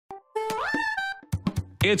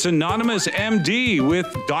It's Anonymous MD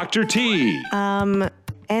with Dr. T. And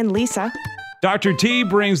Lisa. Dr. T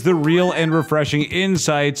brings the real and refreshing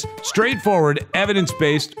insights, straightforward,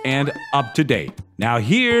 evidence-based, and up-to-date. Now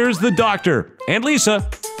here's the doctor and Lisa.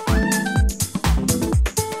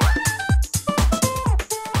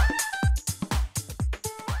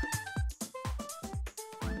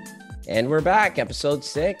 And we're back, episode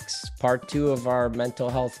 6, part 2 of our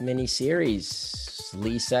mental health mini-series.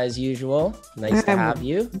 Lisa, as usual, nice to have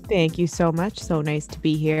you. Thank you so much. So nice to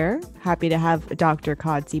be here. Happy to have Dr.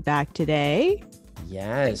 Kodsi back today.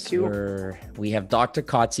 Yes, we have Dr.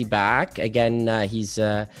 Kodsi back. Again, he's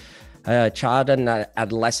a child and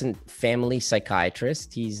adolescent family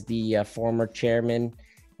psychiatrist. He's the former chairman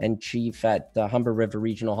and chief at the Humber River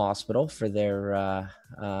Regional Hospital for their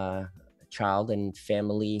child and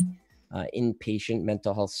family inpatient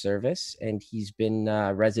mental health service. And he's been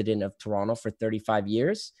a resident of Toronto for 35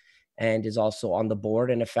 years and is also on the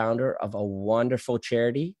board and a founder of a wonderful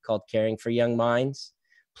charity called Caring for Young Minds.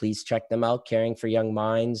 Please check them out,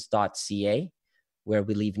 caringforyoungminds.ca, where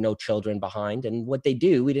we leave no children behind. And what they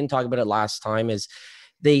do, we didn't talk about it last time, is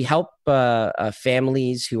they help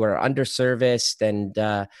families who are underserviced and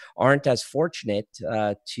aren't as fortunate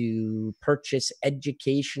to purchase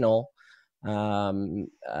educational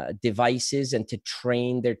devices and to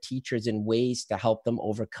train their teachers in ways to help them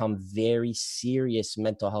overcome very serious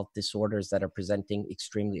mental health disorders that are presenting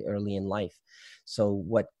extremely early in life. So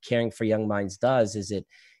what Caring for Young Minds does is it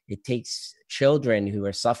takes children who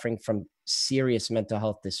are suffering from serious mental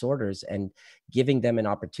health disorders and giving them an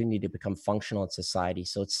opportunity to become functional in society.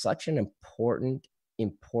 So it's such an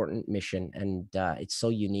important mission, and it's so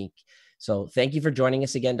unique. So thank you for joining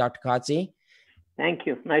us again, Dr. Kodsi. Thank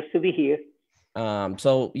you. Nice to be here.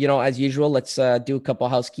 So, as usual, let's do a couple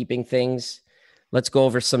housekeeping things. Let's go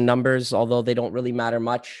over some numbers, although they don't really matter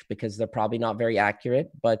much because they're probably not very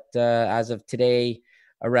accurate. But as of today,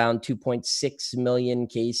 around 2.6 million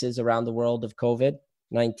cases around the world of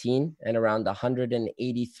COVID-19 and around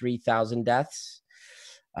 183,000 deaths.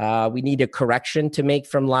 We need a correction to make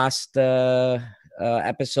from last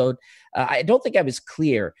episode. I don't think I was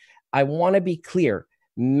clear. I want to be clear.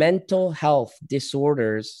 Mental health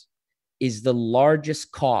disorders is the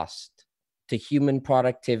largest cost to human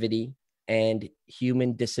productivity and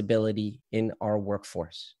human disability in our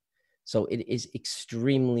workforce. So it is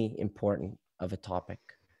extremely important of a topic.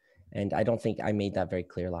 And I don't think I made that very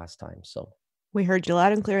clear last time. So We heard you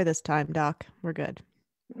loud and clear this time, Doc. We're good.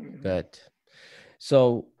 Good.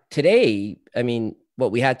 So today,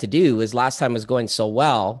 what we had to do is last time was going so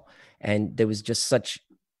well, and there was just such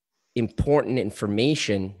important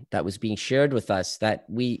information that was being shared with us that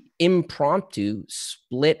we impromptu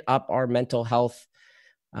split up our mental health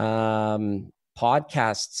podcast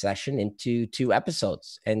session into 2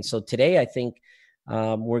 episodes. And so today, I think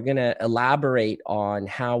we're going to elaborate on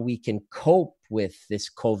how we can cope with this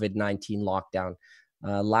COVID-19 lockdown.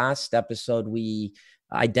 Last episode, we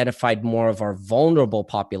identified more of our vulnerable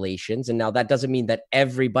populations. And now that doesn't mean that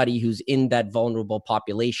everybody who's in that vulnerable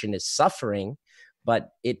population is suffering,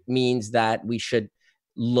 but it means that we should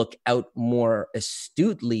look out more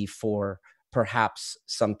astutely for perhaps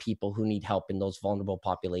some people who need help in those vulnerable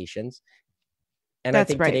populations. And I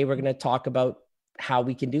think today we're going to talk about how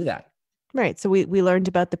we can do that. Right. So we learned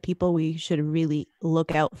about the people we should really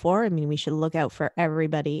look out for. We should look out for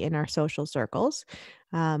everybody in our social circles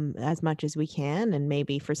as much as we can, and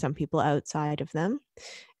maybe for some people outside of them.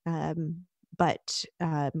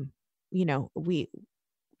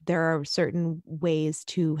 There are certain ways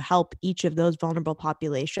to help each of those vulnerable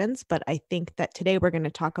populations. But I think that today we're going to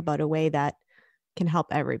talk about a way that can help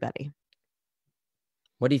everybody.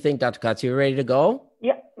 What do you think, Dr. Kodsi? You ready to go?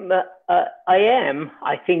 Yeah, I am.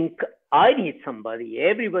 I think I need somebody.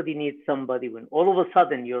 Everybody needs somebody. When all of a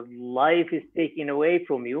sudden your life is taken away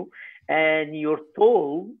from you and you're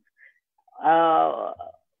told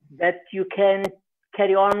that you can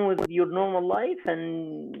carry on with your normal life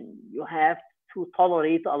and you have to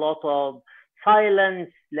tolerate a lot of silence,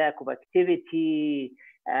 lack of activity,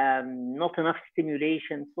 not enough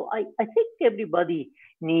stimulation. So I think everybody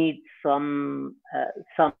needs some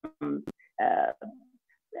time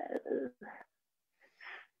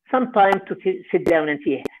to sit down and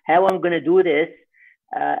see how I'm going to do this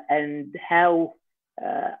and how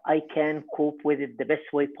I can cope with it the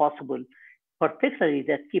best way possible. Particularly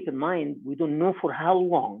that, keep in mind, we don't know for how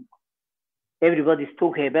long. Everybody's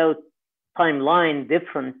talking about timeline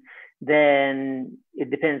different, then it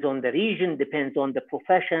depends on the region, depends on the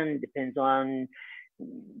profession, depends on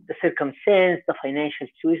the circumstance, the financial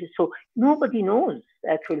situation. So nobody knows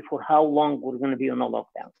actually for how long we're going to be on a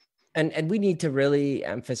lockdown. And we need to really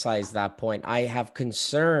emphasize that point. I have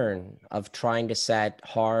concern of trying to set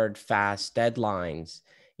hard, fast deadlines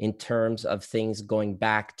in terms of things going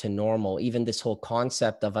back to normal. Even this whole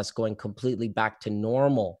concept of us going completely back to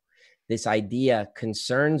normal, this idea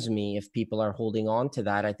concerns me. If people are holding on to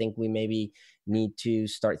that, I think we maybe need to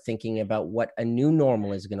start thinking about what a new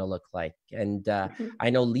normal is going to look like. And I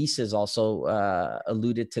know Lisa's also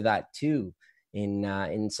alluded to that too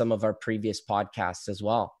in some of our previous podcasts as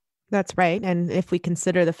well. That's right. And if we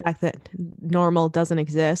consider the fact that normal doesn't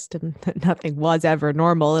exist and that nothing was ever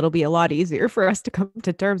normal, it'll be a lot easier for us to come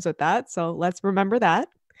to terms with that. So let's remember that.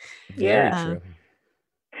 Very Yeah. true.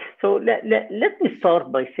 So let me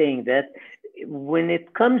start by saying that when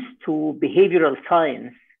it comes to behavioral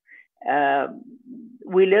science,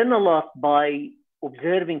 we learn a lot by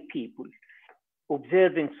observing people,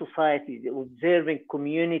 observing societies, observing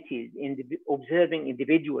communities, observing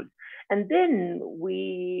individuals. And then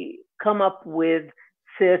we come up with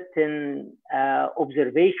certain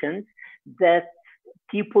observations that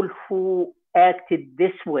people who acted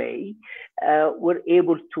this way were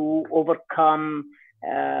able to overcome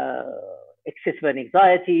excessive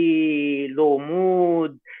anxiety, low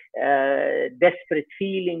mood, desperate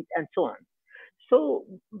feelings, and so on. So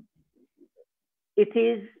it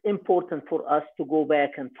is important for us to go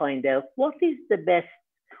back and find out what is the best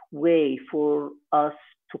way for us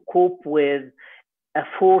to cope with a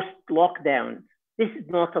forced lockdown. This is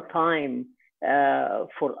not a time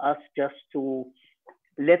for us just to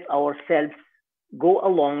let ourselves go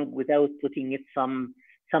along without putting it some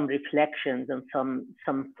reflections and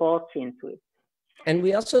some thoughts into it. And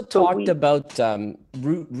we also talked about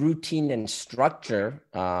routine and structure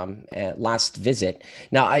last visit.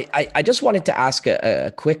 Now, I just wanted to ask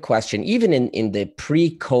a quick question. Even in the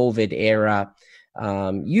pre-COVID era,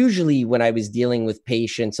 usually when I was dealing with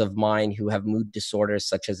patients of mine who have mood disorders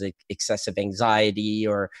such as excessive anxiety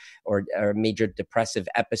or major depressive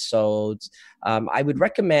episodes, I would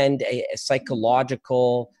recommend a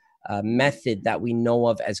psychological method that we know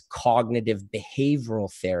of as cognitive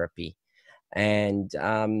behavioral therapy. And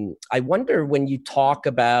I wonder, when you talk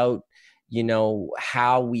about,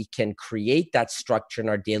 how we can create that structure in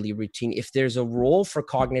our daily routine, if there's a role for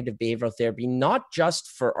cognitive behavioral therapy, not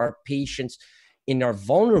just for our patients in our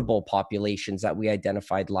vulnerable populations that we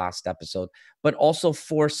identified last episode, but also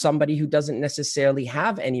for somebody who doesn't necessarily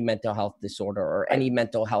have any mental health disorder or any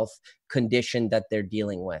mental health condition that they're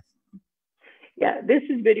dealing with. Yeah, this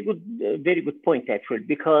is very good point, actually,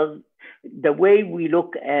 because the way we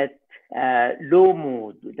look at low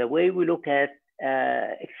mood, the way we look at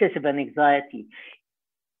excessive anxiety,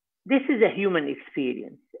 this is a human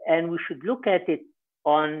experience, and we should look at it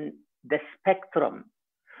on the spectrum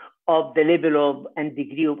of the level of and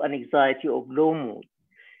degree of anxiety of low mood.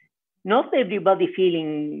 Not everybody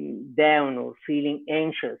feeling down or feeling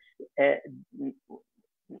anxious,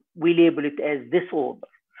 we label it as disorder.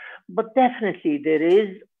 But definitely there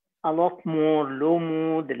is a lot more low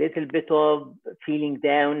mood, a little bit of feeling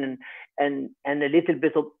down and a little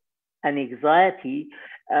bit of anxiety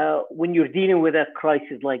when you're dealing with a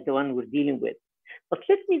crisis like the one we're dealing with. But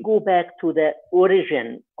let me go back to the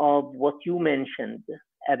origin of what you mentioned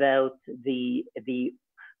about the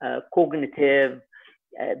cognitive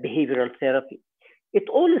behavioral therapy. It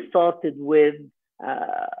all started with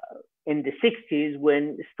in the 60s,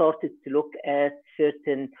 when it started to look at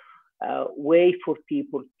certain way for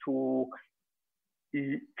people to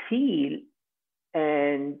feel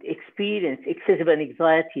and experience excessive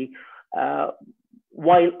anxiety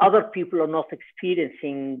while other people are not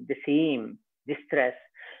experiencing the same distress.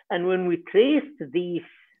 And when we traced these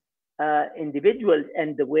individuals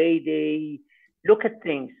and the way they look at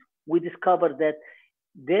things, we discovered that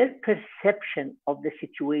their perception of the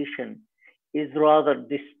situation is rather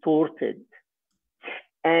distorted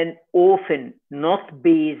and often not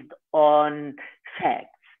based on facts.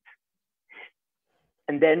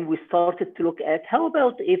 And then we started to look at, how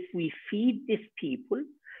about if we feed these people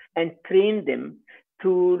and train them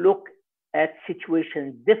to look at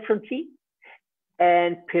situations differently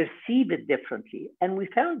and perceive it differently. And we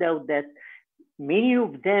found out that many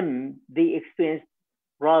of them, they experienced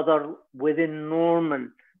rather within normal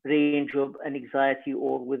range of anxiety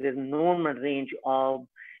or within normal range of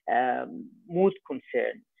mood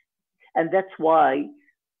concerns. And that's why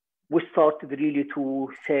we started really to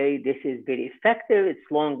say this is very effective,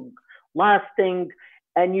 it's long lasting,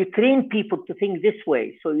 and you train people to think this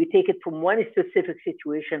way. So you take it from one specific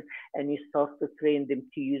situation and you start to train them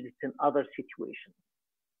to use it in other situations.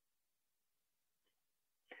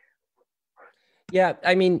 Yeah,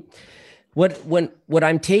 I mean, what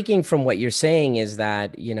I'm taking from what you're saying is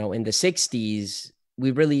that, in the 60s, we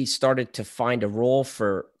really started to find a role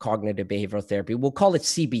for cognitive behavioral therapy. We'll call it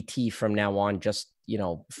CBT from now on, just,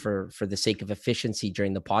 for the sake of efficiency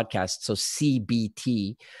during the podcast. So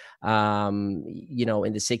CBT, in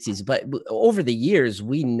the 60s. But over the years,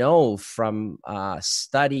 we know from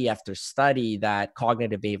study after study that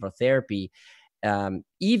cognitive behavioral therapy,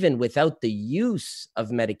 even without the use of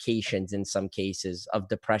medications in some cases of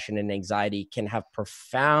depression and anxiety, can have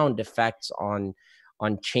profound effects on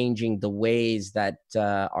changing the ways that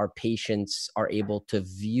our patients are able to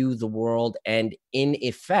view the world and, in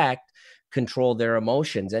effect, control their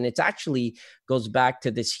emotions. And it actually goes back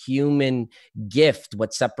to this human gift,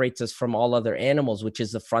 what separates us from all other animals, which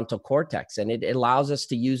is the frontal cortex. And it allows us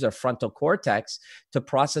to use our frontal cortex to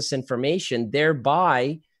process information,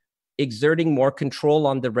 thereby exerting more control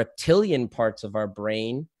on the reptilian parts of our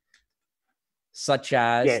brain, such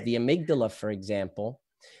as the amygdala, for example.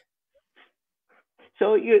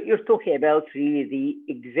 So you're talking about really the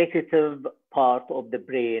executive part of the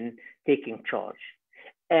brain taking charge.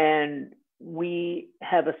 And we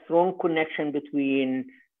have a strong connection between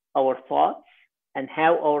our thoughts and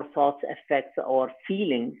how our thoughts affect our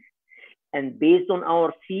feelings. And based on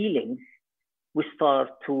our feelings, we start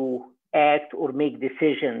to act or make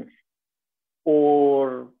decisions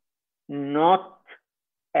or not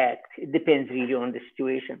act. It depends really on the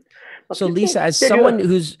situation. But so Lisa, as someone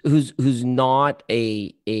who's not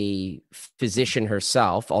a physician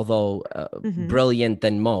herself, although brilliant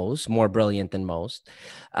than most, more brilliant than most,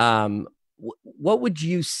 what would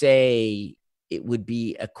you say it would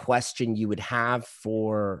be a question you would have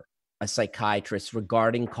for a psychiatrist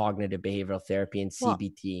regarding cognitive behavioral therapy and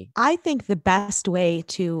CBT? Well, I think the best way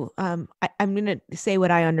to, I'm going to say what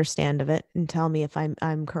I understand of it and tell me if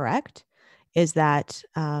I'm correct, is that,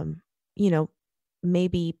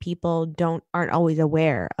 maybe people aren't always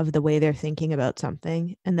aware of the way they're thinking about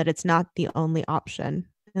something, and that it's not the only option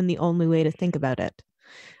and the only way to think about it.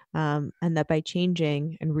 And that by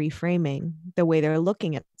changing and reframing the way they're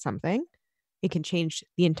looking at something, it can change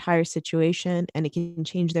the entire situation, and it can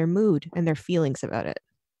change their mood and their feelings about it.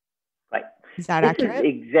 Right. Is that accurate?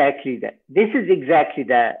 Exactly that. This is exactly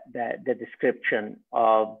the description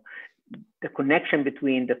of the connection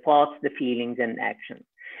between the thoughts, the feelings, and actions.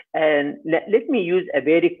 And let me use a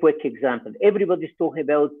very quick example. Everybody's talking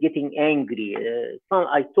about getting angry.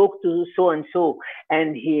 I talked to so-and-so,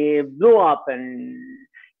 and he blew up, and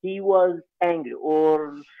he was angry,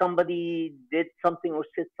 or somebody did something or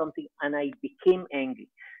said something, and I became angry.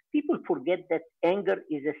 People forget that anger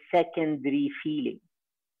is a secondary feeling.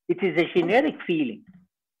 It is a generic feeling.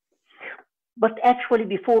 But actually,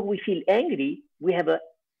 before we feel angry, we have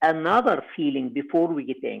another feeling before we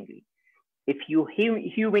get angry. If you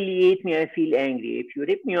humiliate me, I feel angry. If you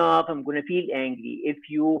rip me off, I'm going to feel angry. If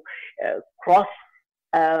you cross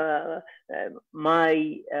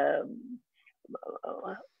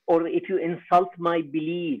or if you insult my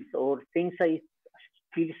beliefs or things I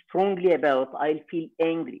feel strongly about, I'll feel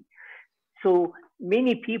angry. So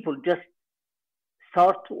many people just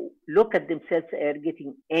start to look at themselves as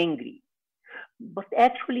getting angry. But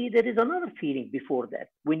actually, there is another feeling before that.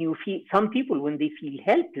 Some people, when they feel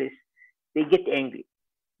helpless, they get angry.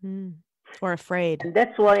 Or afraid. And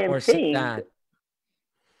that's why I'm saying.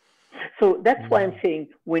 So that's why I'm saying,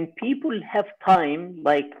 when people have time,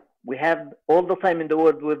 like we have all the time in the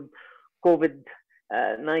world with COVID-19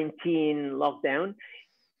 lockdown,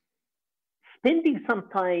 spending some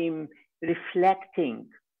time reflecting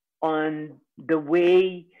on the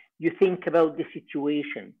way you think about the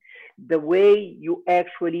situation, the way you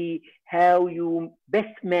how you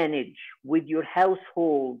best manage with your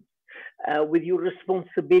household, with your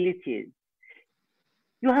responsibilities.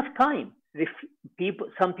 You have time.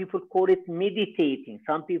 Some people call it meditating.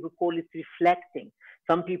 Some people call it reflecting.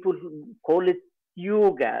 Some people call it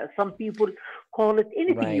yoga. Some people call it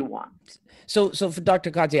anything you want. So for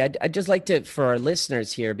Dr. Kodsi, I'd just like to, for our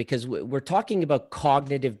listeners here, because we're talking about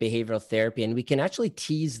cognitive behavioral therapy, and we can actually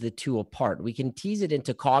tease the two apart. We can tease it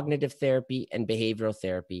into cognitive therapy and behavioral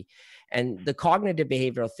therapy. And the cognitive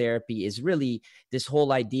behavioral therapy is really this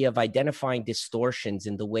whole idea of identifying distortions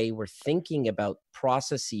in the way we're thinking about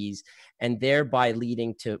processes, and thereby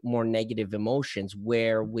leading to more negative emotions,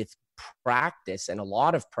 where with practice, and a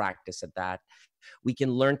lot of practice at that, we can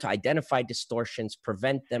learn to identify distortions,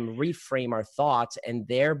 prevent them, reframe our thoughts, and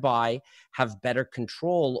thereby have better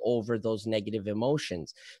control over those negative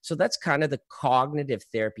emotions. So that's kind of the cognitive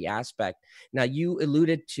therapy aspect. Now, you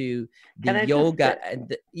alluded to the yoga.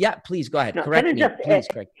 Please go ahead. Correct me. Please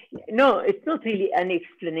correct. No, it's not really an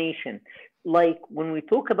explanation. Like when we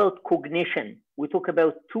talk about cognition, we talk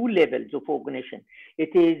about two levels of cognition.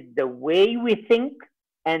 It is the way we think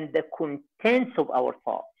and the contents of our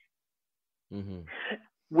thoughts, Mm-hmm.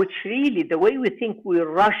 which really, the way we think, we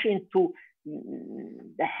rush into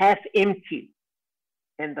the half empty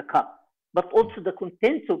in the cup. But also the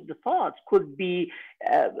contents of the thoughts could be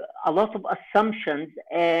a lot of assumptions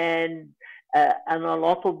and a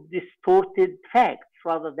lot of distorted facts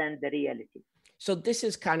rather than the reality. So this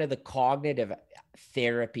is kind of the cognitive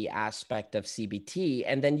therapy aspect of CBT.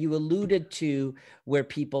 And then you alluded to where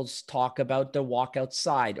people talk about the walk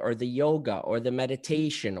outside or the yoga or the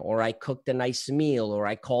meditation, or I cooked a nice meal, or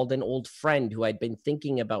I called an old friend who I'd been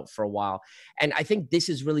thinking about for a while. And I think this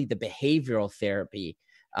is really the behavioral therapy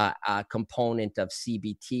component of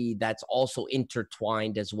CBT that's also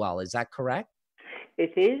intertwined as well. Is that correct?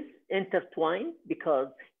 It is intertwined, because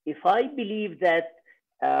if I believe that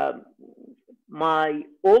um, my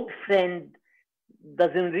old friend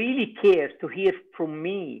doesn't really care to hear from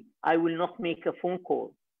me, I will not make a phone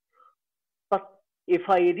call. But if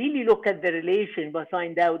I really look at the relation, I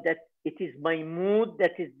find out that it is my mood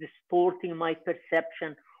that is distorting my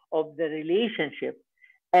perception of the relationship.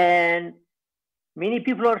 And many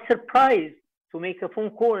people are surprised to make a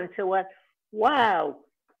phone call and say, well, wow,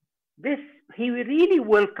 he really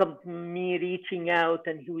welcomed me reaching out,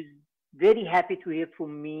 and he was very happy to hear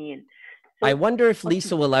from me. And so, I wonder if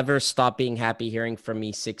Lisa will ever stop being happy hearing from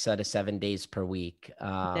me 6 out of 7 days per week.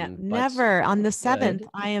 Never. On the 7th,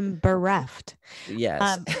 I am bereft.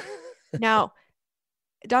 Yes. Now,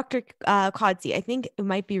 Dr. Kodsi, I think it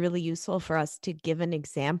might be really useful for us to give an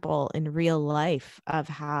example in real life of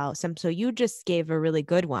how so you just gave a really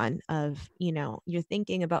good one of, you're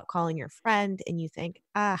thinking about calling your friend and you think,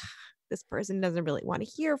 this person doesn't really want to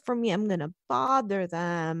hear from me. I'm going to bother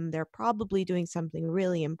them. They're probably doing something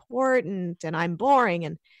really important and I'm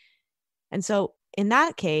boring. And so in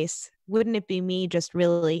that case, wouldn't it be me just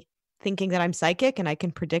really thinking that I'm psychic and I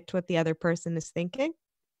can predict what the other person is thinking?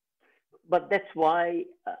 But that's why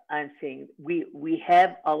I'm saying we make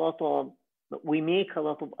a lot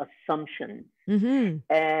of assumptions,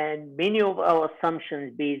 Mm-hmm. and many of our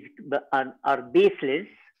assumptions are baseless,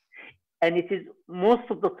 and it is most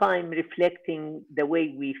of the time reflecting the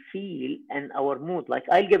way we feel and our mood. Like,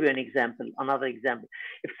 I'll give you another example.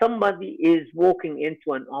 If somebody is walking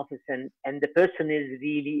into an office and the person is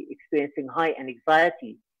really experiencing high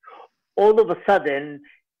anxiety, all of a sudden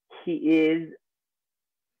he is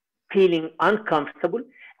feeling uncomfortable,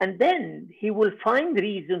 and then he will find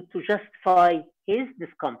reason to justify his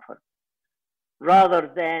discomfort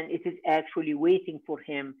rather than it is actually waiting for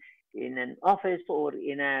him in an office or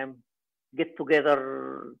in a get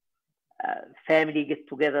together, family get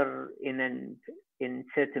together in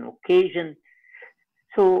certain occasion.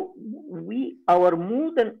 So our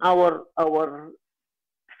mood and our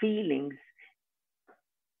feelings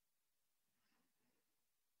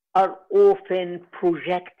are often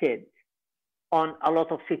projected on a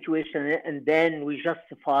lot of situations, and then we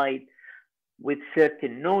justify with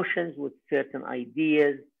certain notions, with certain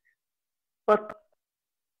ideas. But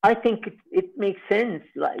I think it makes sense,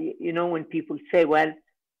 like, when people say, well,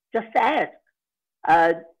 just ask,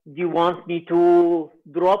 do you want me to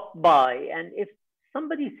drop by? And if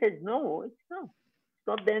somebody says no, it's no. It's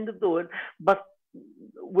not the end of the world. But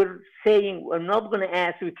we're saying we're not going to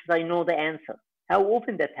ask because I know the answer. How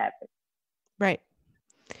often that happens? Right.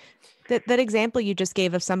 That example you just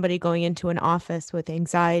gave of somebody going into an office with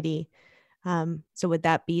anxiety. So would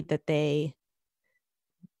that be that they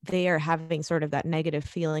are having sort of that negative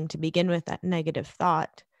feeling to begin with, that negative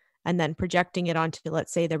thought, and then projecting it onto,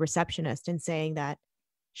 let's say, the receptionist and saying that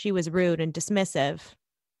she was rude and dismissive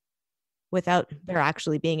without there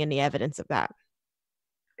actually being any evidence of that?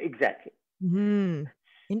 Exactly. Mm-hmm.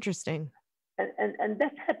 Interesting. And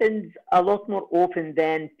that happens a lot more often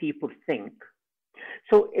than people think.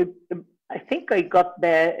 So I think I got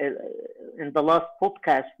there in the last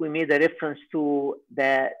podcast, we made a reference to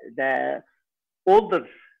the older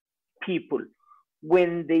people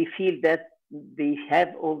when they feel that they have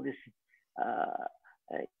all this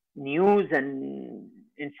news and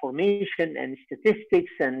information and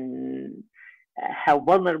statistics and how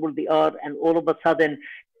vulnerable they are, and all of a sudden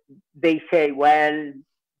they say, well,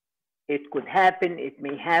 it could happen, it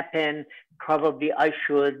may happen, probably I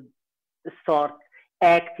should start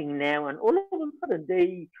acting now. And all of a sudden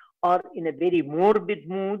they are in a very morbid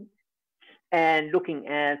mood and looking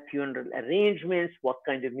at funeral arrangements, what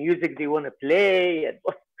kind of music they want to play, and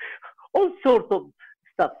all sorts of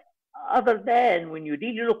stuff. Other than when you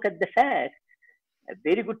really look at the facts, a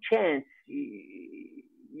very good chance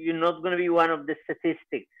you're not going to be one of the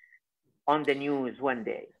statistics on the news one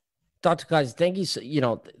day. Dr. Kodsi,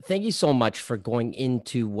 thank you so much for going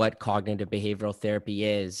into what cognitive behavioral therapy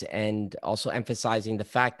is, and also emphasizing the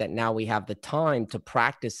fact that now we have the time to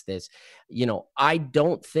practice this. I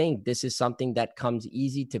don't think this is something that comes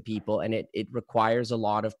easy to people, and it requires a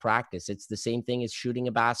lot of practice. It's the same thing as shooting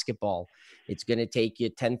a basketball. It's going to take you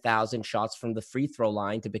 10,000 shots from the free throw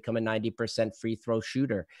line to become a 90% free throw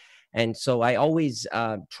shooter. And so I always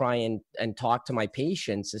try and talk to my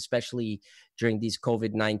patients, especially during these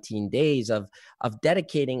COVID-19 days, of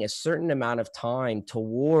dedicating a certain amount of time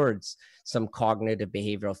towards some cognitive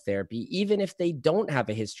behavioral therapy, even if they don't have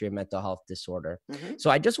a history of mental health disorder. Mhm. So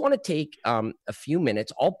I just want to take a few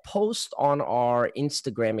minutes. I'll post on our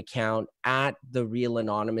Instagram account at The Real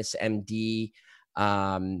Anonymous MD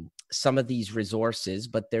some of these resources,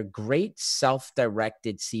 but they're great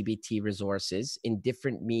self-directed CBT resources in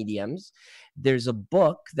different mediums. There's a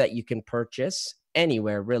book that you can purchase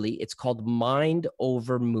anywhere, really. It's called Mind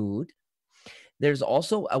Over Mood. There's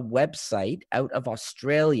also a website out of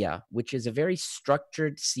Australia, which is a very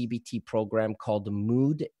structured CBT program called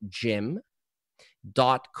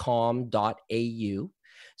moodgym.com.au.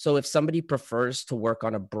 So if somebody prefers to work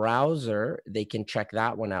on a browser, they can check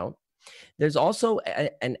that one out. There's also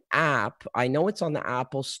an app. I know it's on the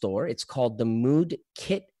Apple Store. It's called the Mood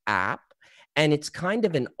Kit app, and it's kind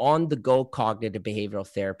of an on-the-go cognitive behavioral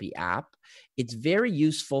therapy app. It's very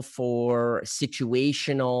useful for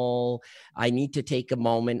situational, I need to take a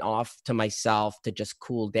moment off to myself to just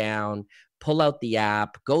cool down, pull out the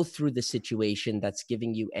app, go through the situation that's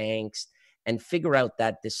giving you angst, and figure out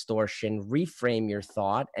that distortion, reframe your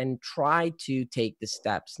thought, and try to take the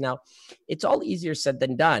steps. Now, it's all easier said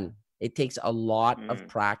than done. It takes a lot of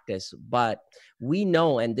practice, but we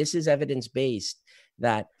know, and this is evidence-based,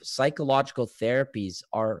 that psychological therapies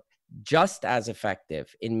are just as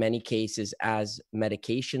effective in many cases as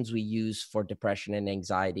medications we use for depression and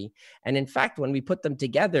anxiety. And in fact, when we put them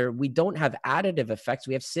together, we don't have additive effects,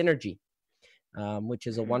 we have synergy, which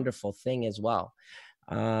is a wonderful thing as well.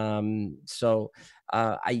 If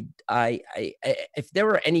there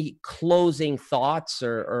were any closing thoughts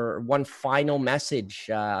or one final message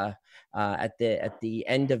at the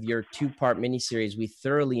end of your two-part miniseries, we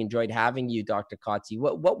thoroughly enjoyed having you, Dr. Kodsi.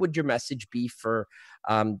 What would your message be for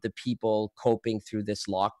the people coping through this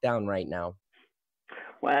lockdown right now?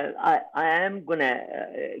 Well, I am going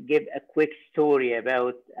to give a quick story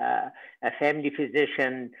about a family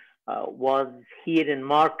physician was here in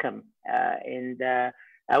Markham in the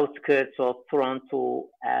outskirts of Toronto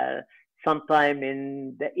sometime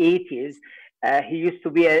in the 80s. He used to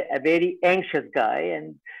be a very anxious guy,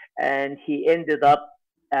 and he ended up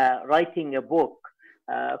writing a book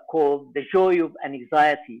called The Joy of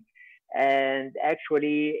Anxiety. And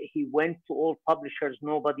actually, he went to all publishers.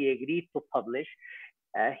 Nobody agreed to publish.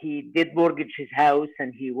 He did mortgage his house,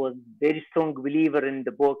 and he was a very strong believer in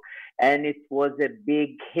the book, and it was a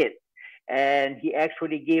big hit. And he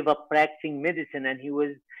actually gave up practicing medicine, and he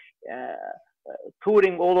was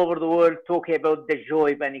touring all over the world talking about the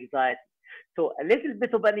joy of anxiety. So a little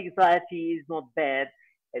bit of anxiety is not bad.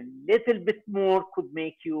 A little bit more could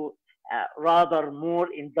make you rather more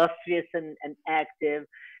industrious and active.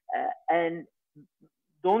 And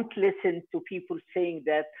don't listen to people saying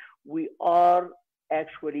that we are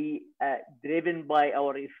actually driven by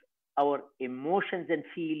our emotions and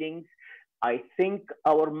feelings. I think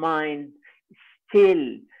our mind is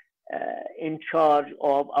still in charge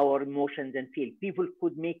of our emotions and feelings. People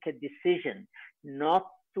could make a decision not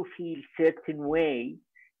to feel certain way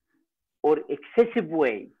or excessive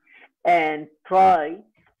way and try.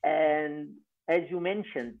 And as you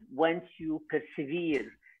mentioned, once you persevere,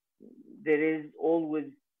 there is always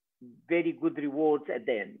very good rewards at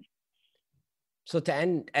the end. So to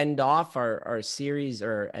end off our series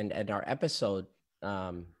and our episode,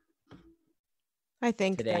 I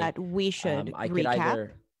think today, that we should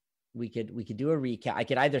recap. We could do a recap. I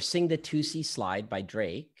could either sing the 2C slide by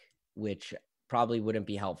Drake, which probably wouldn't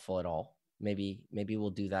be helpful at all. Maybe we'll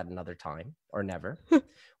do that another time or never.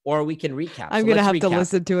 Or we can recap. I'm going to have to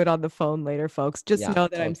listen to it on the phone later, folks. Just know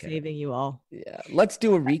that I'm saving you all. Yeah, let's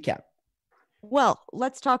do a recap. Well,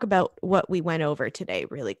 let's talk about what we went over today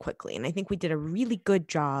really quickly. And I think we did a really good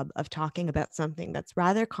job of talking about something that's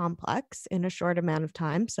rather complex in a short amount of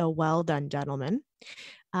time. So well done, gentlemen.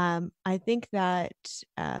 I think that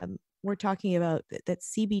we're talking about that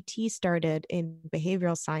CBT started in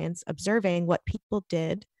behavioral science, observing what people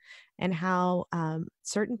did and how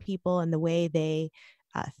certain people and the way they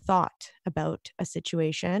thought about a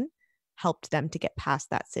situation helped them to get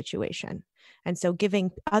past that situation. And so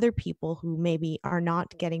giving other people who maybe are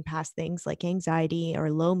not getting past things like anxiety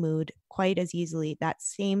or low mood quite as easily that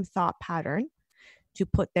same thought pattern to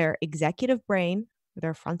put their executive brain,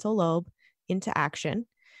 their frontal lobe, into action,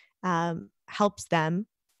 helps them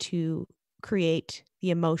to create the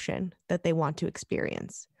emotion that they want to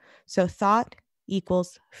experience. So thought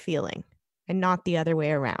equals feeling, and not the other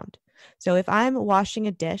way around. So if I'm washing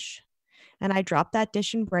a dish and I drop that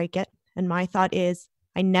dish and break it, and my thought is,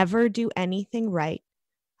 I never do anything right,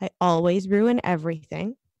 I always ruin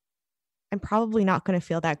everything, I'm probably not going to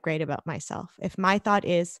feel that great about myself. If my thought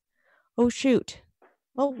is, oh, shoot,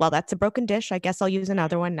 oh, well, that's a broken dish, I guess I'll use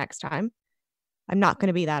another one next time, I'm not going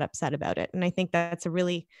to be that upset about it. And I think that's a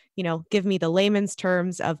really, give me the layman's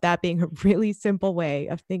terms of that being a really simple way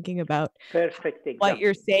of thinking about Perfect what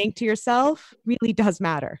you're saying to yourself really does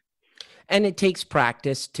matter. And it takes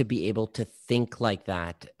practice to be able to think like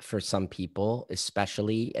that for some people,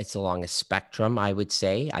 especially it's along a spectrum, I would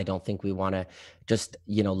say. I don't think we want to just,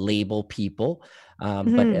 label people,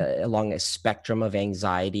 but along a spectrum of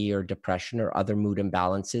anxiety or depression or other mood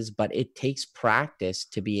imbalances. But it takes practice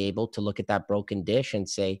to be able to look at that broken dish and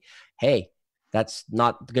say, hey, that's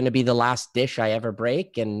not going to be the last dish I ever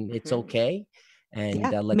break, and it's okay. And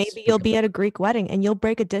maybe you'll be at a Greek wedding and you'll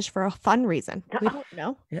break a dish for a fun reason. We don't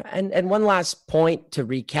know. Yeah, and one last point to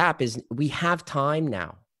recap is we have time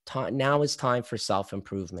now. Now is time for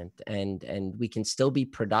self-improvement, and we can still be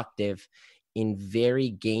productive in very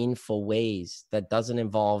gainful ways that doesn't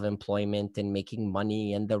involve employment and making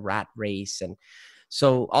money and the rat race. And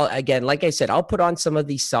so again, like I said, I'll put on some of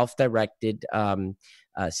these self-directed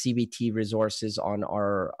CBT resources on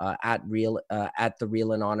our at the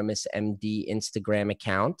Real Anonymous MD Instagram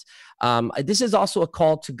account. This is also a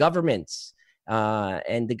call to governments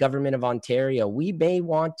and the government of Ontario. We may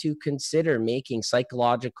want to consider making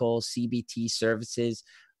psychological CBT services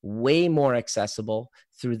way more accessible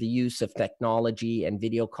through the use of technology and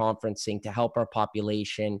video conferencing to help our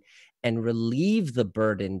population and relieve the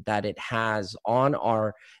burden that it has on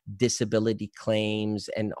our disability claims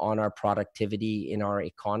and on our productivity in our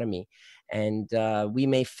economy. And we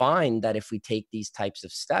may find that if we take these types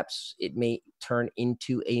of steps, it may turn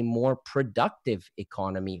into a more productive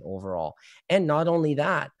economy overall. And not only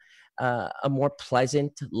that, a more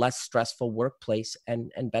pleasant, less stressful workplace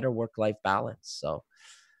and better work-life balance. So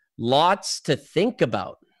lots to think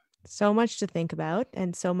about. So much to think about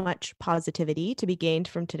and so much positivity to be gained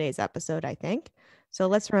from today's episode, I think. So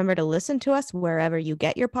let's remember to listen to us wherever you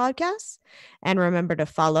get your podcasts, and remember to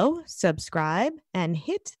follow, subscribe, and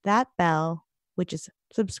hit that bell, which is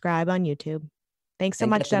subscribe on YouTube. Thanks so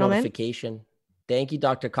much, gentlemen. Notification. Thank you,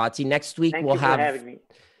 Dr. Kodsi. Next week Thank we'll you for having me.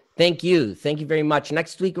 Thank you. Thank you very much.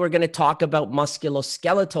 Next week we're going to talk about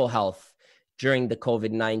musculoskeletal health during the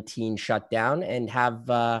COVID-19 shutdown, and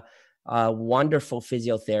have wonderful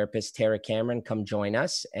physiotherapist Tara Cameron come join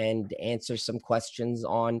us and answer some questions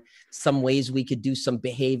on some ways we could do some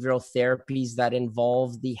behavioral therapies that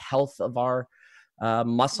involve the health of our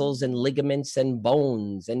muscles and ligaments and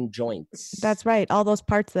bones and joints. That's right. All those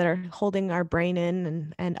parts that are holding our brain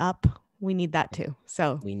in and up, we need that too.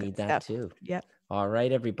 So we need that stuff. too. Yep. All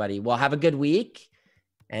right, everybody. Well, have a good week,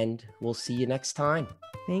 and we'll see you next time.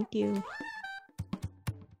 Thank you.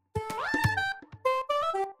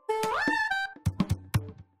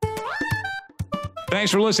 Thanks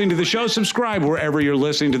for listening to the show. Subscribe wherever you're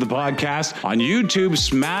listening to the podcast. On YouTube,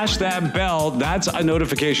 smash that bell. That's a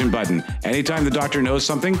notification button. Anytime the doctor knows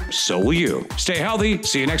something, so will you. Stay healthy.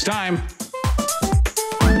 See you next time.